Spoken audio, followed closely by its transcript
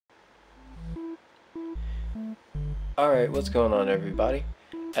Alright, what's going on, everybody?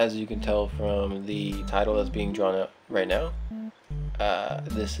 As you can tell from the title that's being drawn up right now,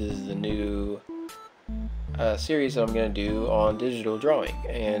 this is the new series that I'm going to do on digital drawing,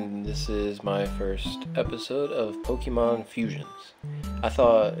 and this is my first episode of Pokemon Fusions. I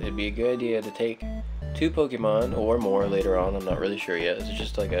thought it'd be a good idea to take two Pokemon, or more later on, I'm not really sure yet, it's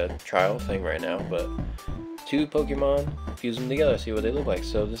just like a trial thing right now, but two Pokemon, fuse them together, see what they look like.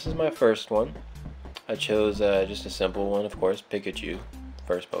 So this is my first one. I chose just a simple one, of course, Pikachu,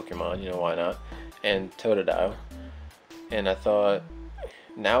 first Pokemon, why not, and Totodile. And I thought,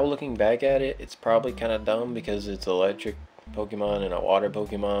 now looking back at it, it's probably kind of dumb because it's electric Pokemon and a water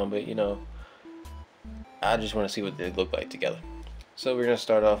Pokemon, but I just want to see what they look like together. So we're going to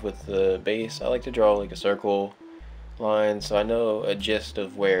start off with the base. I like to draw like a circle line so I know a gist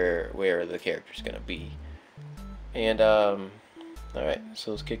of where the character's going to be. And, alright,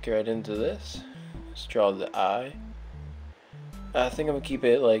 so let's kick right into this. Let's draw the eye. I think I'm gonna keep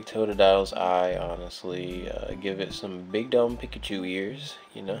it like Totodile's eye, honestly. Give it some big dumb Pikachu ears,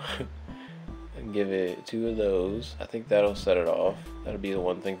 and give it two of those. I think that'll set it off. That'll be the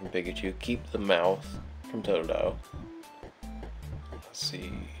one thing from Pikachu. Keep the mouth from Totodile. Let's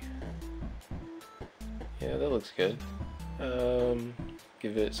see. Yeah, that looks good.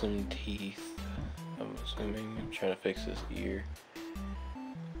 Give it some teeth. I'm assuming. I'm trying to fix this ear.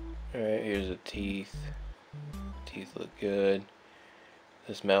 Alright, here's the teeth. Teeth look good.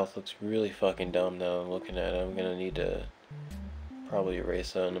 This mouth looks really fucking dumb now I'm looking at it. I'm gonna need to probably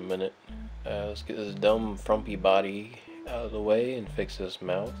erase that in a minute. Let's get this dumb frumpy body out of the way and fix this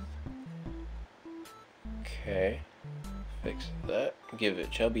mouth. Okay. Fix that. Give it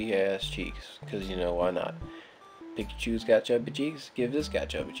chubby ass cheeks. Because why not? Pikachu's got chubby cheeks. Give this guy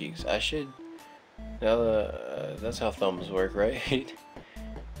chubby cheeks. I should. Now that's how thumbs work, right?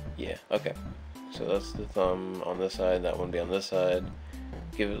 Yeah, okay. So that's the thumb on this side, that one be on this side.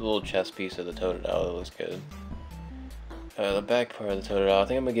 Give it a little chest piece of the Totodile, that looks good. The back part of the Totodile, I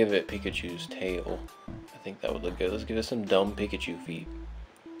think I'm gonna give it Pikachu's tail. I think that would look good. Let's give it some dumb Pikachu feet.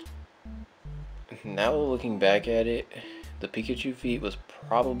 Now looking back at it, the Pikachu feet was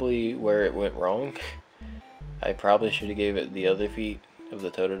probably where it went wrong. I probably should have gave it the other feet of the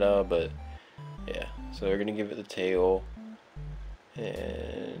Totodile, but yeah. So we're gonna give it the tail.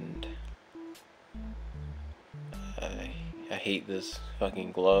 And I hate this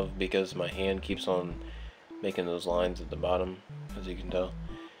fucking glove because my hand keeps on making those lines at the bottom, as you can tell.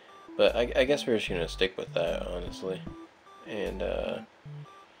 But I guess we're just gonna stick with that, honestly. And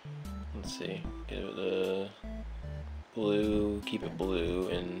let's see, give it the blue, keep it blue,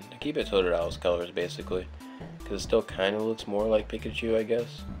 and keep it Totodile's colors basically, because it still kind of looks more like Pikachu, I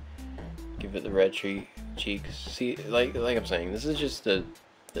guess. Give it the red cheeks. See, like I'm saying, this is just the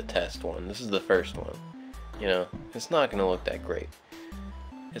test one. This is the first one. It's not gonna look that great.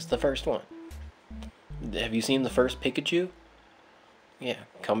 It's the first one. Have you seen the first Pikachu? Yeah,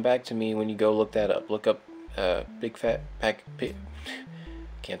 come back to me when you go look that up. Look up big fat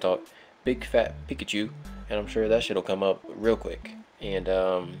can't talk. Big fat Pikachu, and I'm sure that shit'll come up real quick. And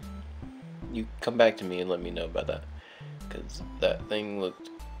you come back to me and let me know about that, cause that thing looked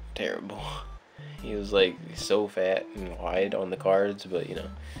terrible. He was like so fat and wide on the cards, but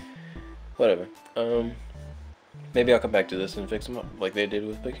whatever. Maybe I'll come back to this and fix them up like they did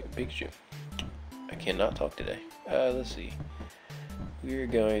with Pikachu. I cannot talk today. Let's see. We're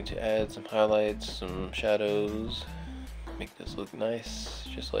going to add some highlights, some shadows, make this look nice,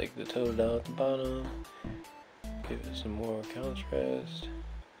 just like the Totodile at the bottom. Give it some more contrast.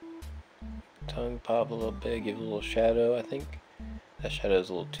 Tongue pop a little bit, give it a little shadow. I think that shadow is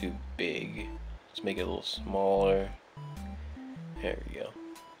a little too big. Let's make it a little smaller. There we go.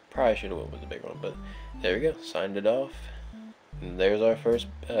 Probably should have went with the big one, but there we go. Signed it off. And there's our first.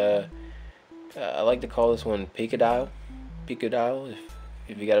 I like to call this one Picadile. Picadile.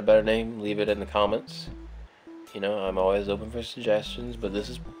 If you got a better name, leave it in the comments. I'm always open for suggestions, but this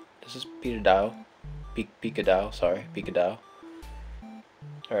is Picadile. Picadile. Sorry, Picadile.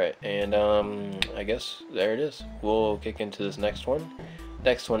 Alright, and I guess there it is. We'll kick into this next one.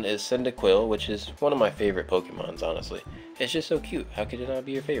 Next one is Cyndaquil, which is one of my favorite Pokemons, honestly. It's just so cute. How could it not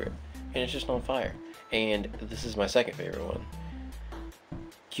be your favorite? And it's just on fire. And this is my second favorite one.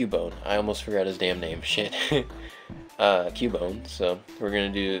 Cubone. I almost forgot his damn name. Shit. Cubone. So we're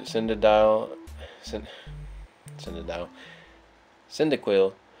gonna do Cyndaquil,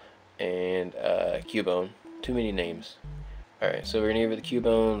 and Cubone. Too many names. Alright, so we're gonna give it the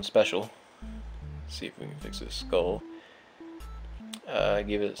Cubone special. Let's see if we can fix his skull.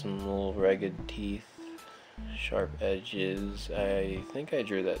 Give it some little ragged teeth, sharp edges. I think I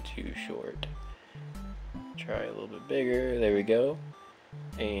drew that too short. try a little bit bigger. There we go.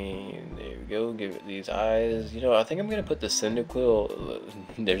 And there we go. Give it these eyes. You know, I think I'm gonna put the Cyndaquil.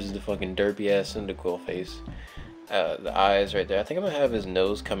 There's the fucking derpy ass Cyndaquil face. The eyes right there. I think I'm gonna have his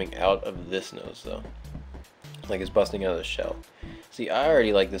nose coming out of this nose though, like it's busting out of the shell. See, I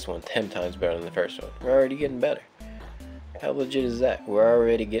already like this one 10 times better than the first one. We're already getting better. How legit is that? We're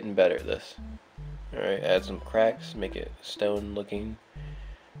already getting better at this. Alright, add some cracks, make it stone looking.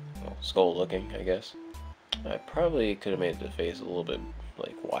 Well, skull looking, I guess. I probably could have made the face a little bit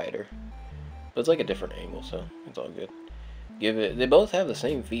like wider, but it's like a different angle, so it's all good. Give it. They both have the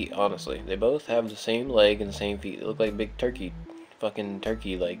same feet, honestly. They both have the same leg and the same feet. They look like big fucking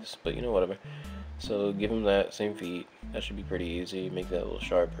turkey legs, but you know, whatever. So give them that same feet. That should be pretty easy. Make that a little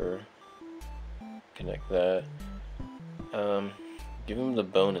sharper. Connect that. Give him the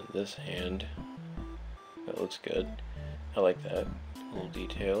bone in this hand. That looks good. I like that. Little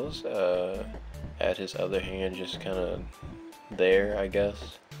details. Add his other hand just kind of there, I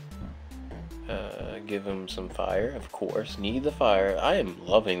guess. Give him some fire, of course. Need the fire. I am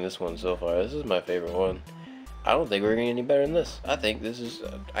loving this one so far. This is my favorite one. I don't think we're gonna get any better than this. I think this is,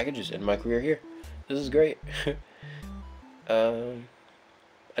 I could just end my career here. This is great. I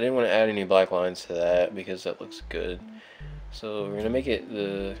didn't want to add any black lines to that because that looks good. So we're gonna make it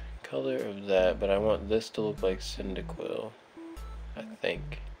the color of that, but I want this to look like Cyndaquil, I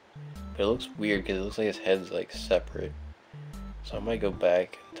think. But it looks weird because it looks like his head's like separate. So I might go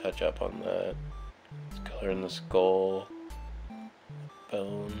back and touch up on that. Let's color in the skull,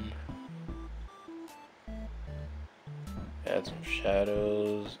 bone. Add some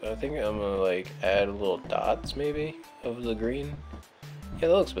shadows. I think I'm gonna like add little dots maybe of the green. Yeah,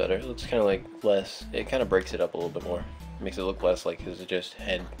 that looks better. It looks kind of like less. It kind of breaks it up a little bit more. Makes it look less like his just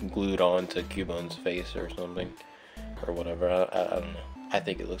head glued on to Cubone's face or something, or whatever. I don't know. I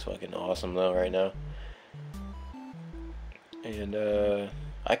think it looks fucking awesome though right now. And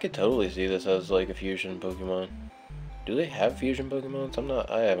I could totally see this as like a fusion Pokemon. Do they have fusion Pokemons?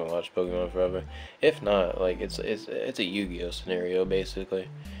 I haven't watched Pokemon forever. If not, like it's a Yu-Gi-Oh scenario basically.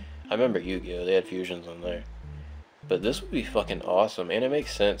 I remember Yu-Gi-Oh, they had fusions on there. But this would be fucking awesome, and it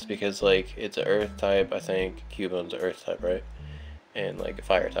makes sense because like it's an Earth type. I think Cubone's an Earth type, right? And like a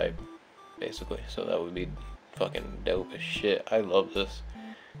Fire type, basically. So that would be fucking dope as shit. I love this.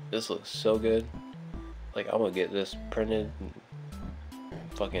 This looks so good. Like I'm gonna get this printed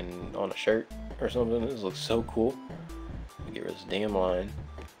fucking on a shirt or something. This looks so cool. Get rid of this damn line.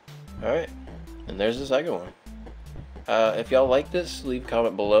 Alright, and there's the second one. If y'all like this, leave a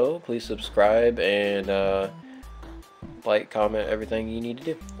comment below. Please subscribe and like, comment, everything you need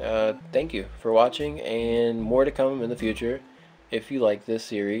to do. Thank you for watching, and more to come in the future. If you like this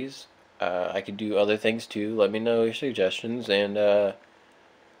series, I could do other things too. Let me know your suggestions, and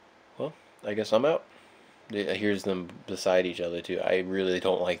well, I guess I'm out. Here's them beside each other too. I really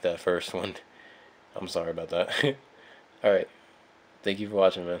don't like that first one. I'm sorry about that. Alright. Thank you for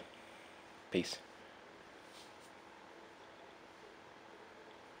watching, man. Peace.